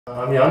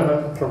I'm Jan,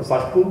 I'm from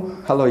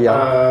Flashpool. Hello,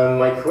 Jan.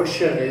 My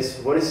question is,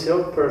 what is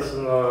your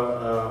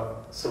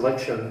personal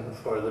selection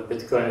for the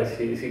Bitcoin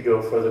if you go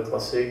for the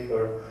classic?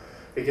 Or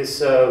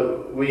because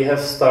we have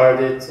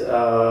started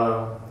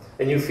a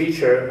new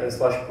feature in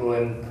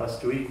Flashpool in the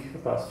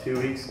past few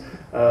weeks,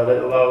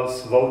 that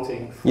allows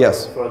voting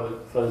for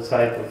the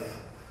type of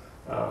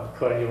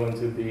coin you want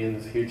to be in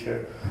the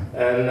future.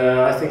 And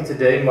I think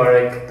today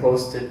Marek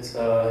posted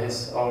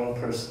his own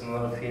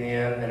personal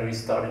opinion, and we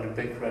started a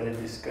big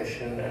Reddit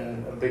discussion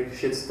and a big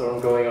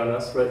shitstorm going on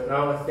us right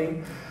now, I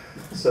think.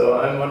 So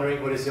I'm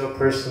wondering, what is your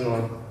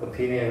personal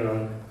opinion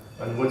on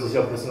what is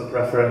your personal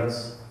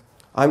preference?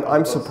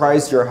 I'm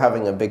surprised you're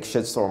having a big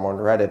shitstorm on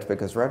Reddit,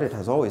 because Reddit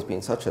has always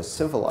been such a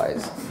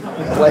civilized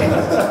place.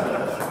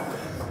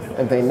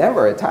 And they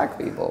never attack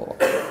people.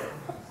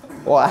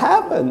 What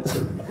happened?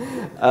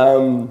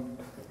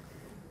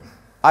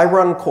 I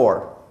run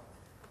core.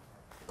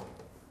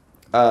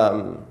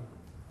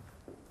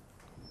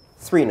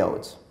 3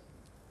 nodes.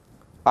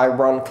 I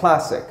run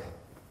classic,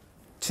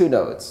 2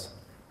 nodes.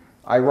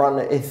 I run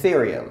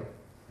Ethereum,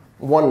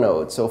 1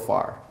 node so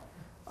far.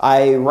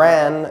 I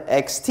ran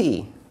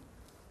XT,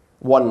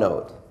 1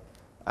 node.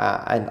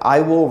 And I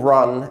will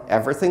run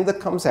everything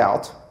that comes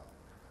out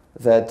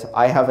that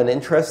I have an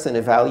interest in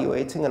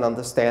evaluating and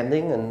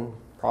understanding and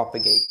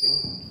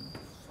propagating.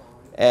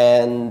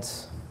 And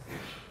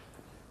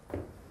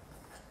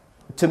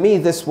to me,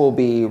 this will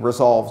be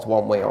resolved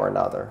one way or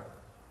another.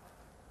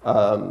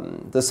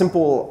 The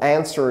simple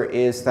answer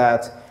is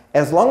that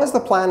as long as the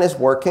plan is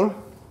working,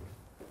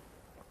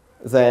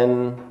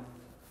 then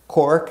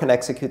core can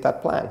execute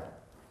that plan.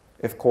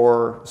 If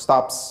core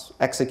stops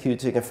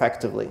executing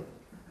effectively,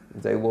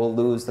 they will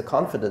lose the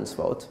confidence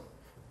vote,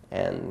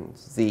 and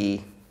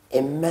the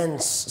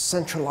immense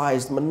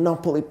centralized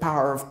monopoly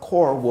power of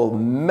core will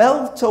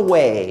melt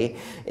away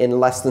in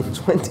less than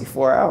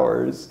 24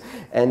 hours,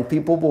 and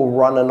people will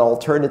run an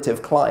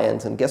alternative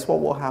client, and guess what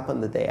will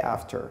happen the day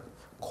after?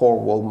 Core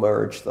will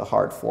merge the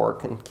hard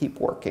fork and keep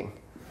working,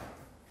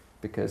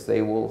 because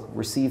they will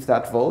receive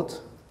that vote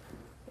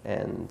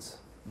and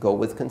go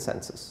with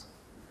consensus.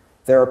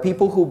 There are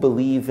people who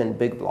believe in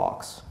big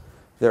blocks.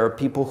 There are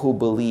people who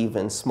believe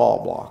in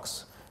small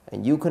blocks,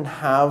 and you can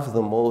have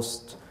the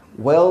most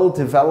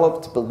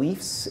well-developed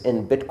beliefs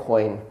in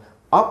Bitcoin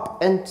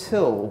up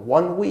until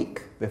 1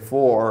 week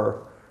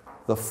before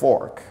the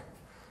fork.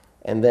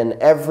 And then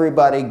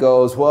everybody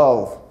goes,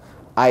 well,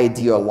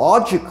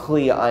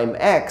 ideologically I'm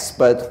X,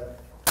 but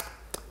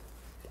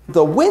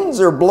the winds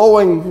are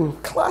blowing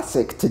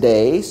classic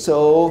today,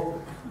 so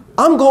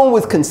I'm going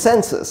with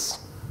consensus.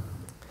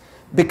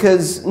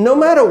 Because no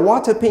matter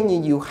what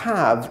opinion you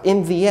have,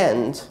 in the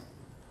end,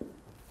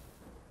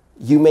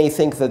 you may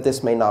think that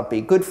this may not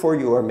be good for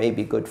you or may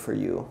be good for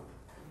you.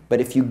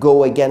 But if you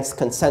go against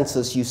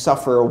consensus, you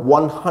suffer a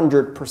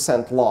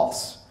 100%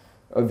 loss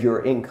of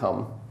your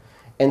income.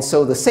 And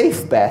so the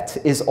safe bet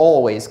is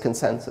always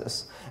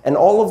consensus. And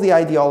all of the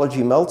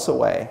ideology melts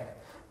away,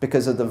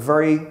 because at the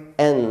very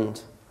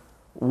end,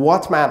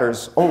 what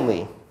matters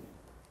only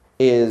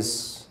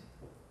is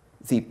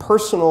the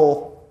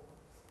personal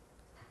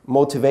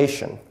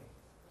motivation,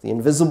 the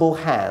invisible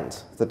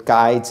hand that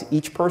guides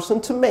each person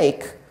to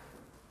make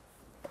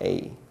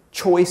a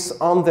choice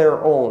on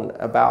their own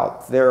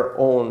about their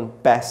own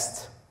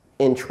best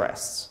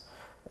interests.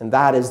 And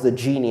that is the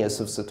genius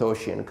of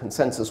Satoshi, and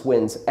consensus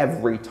wins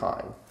every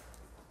time.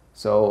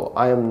 So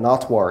I am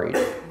not worried,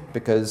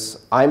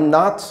 because I'm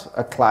not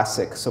a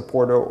classic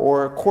supporter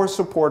or a core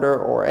supporter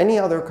or any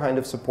other kind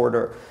of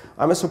supporter.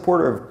 I'm a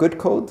supporter of good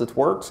code that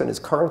works and is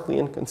currently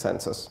in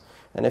consensus.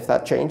 And if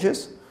that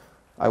changes,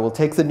 I will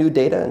take the new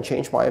data and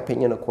change my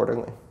opinion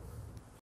accordingly.